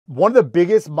one of the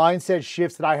biggest mindset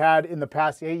shifts that I had in the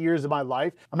past 8 years of my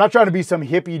life, I'm not trying to be some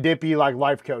hippy dippy like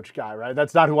life coach guy, right?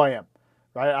 That's not who I am,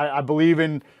 right? I believe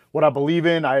in what I believe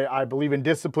in. I believe in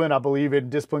discipline. I believe in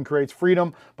discipline creates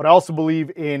freedom, but I also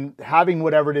believe in having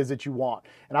whatever it is that you want.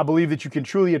 And I believe that you can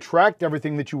truly attract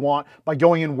everything that you want by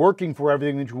going and working for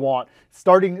everything that you want,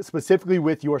 starting specifically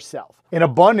with yourself. And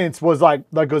abundance was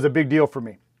was a big deal for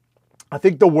me. I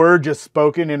think the word just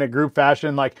spoken in a group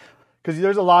fashion, because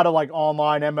there's a lot of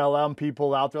online MLM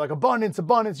people out there,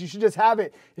 abundance, you should just have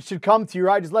it. It should come to you,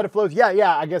 right? Just let it flow.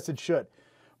 Yeah, I guess it should.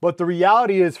 But the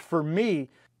reality is, for me,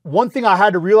 one thing I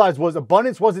had to realize was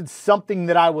abundance wasn't something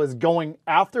that I was going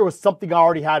after. It was something I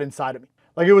already had inside of me.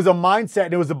 It was a mindset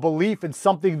and it was a belief and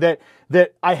something that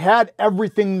I had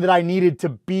everything that I needed to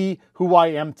be who I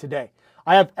am today.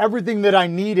 I have everything that I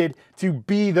needed to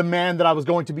be the man that I was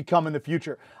going to become in the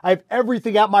future. I have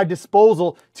everything at my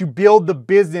disposal to build the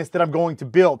business that I'm going to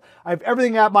build. I have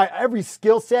everything at every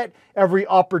skill set, every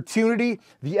opportunity,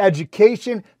 the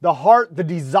education, the heart, the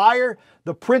desire,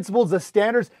 the principles, the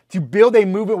standards to build a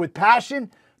movement with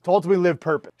passion to ultimately live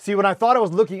purpose. See, when I thought I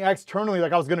was looking externally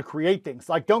like I was going to create things,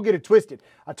 don't get it twisted.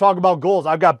 I talk about goals.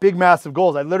 I've got big, massive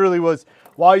goals. I literally was,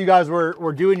 while you guys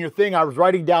were doing your thing, I was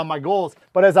writing down my goals.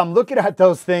 But as I'm looking at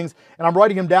those things and I'm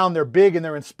writing them down, they're big and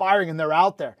they're inspiring and they're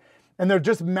out there. And they're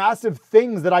just massive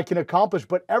things that I can accomplish,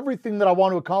 but everything that I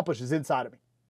want to accomplish is inside of me.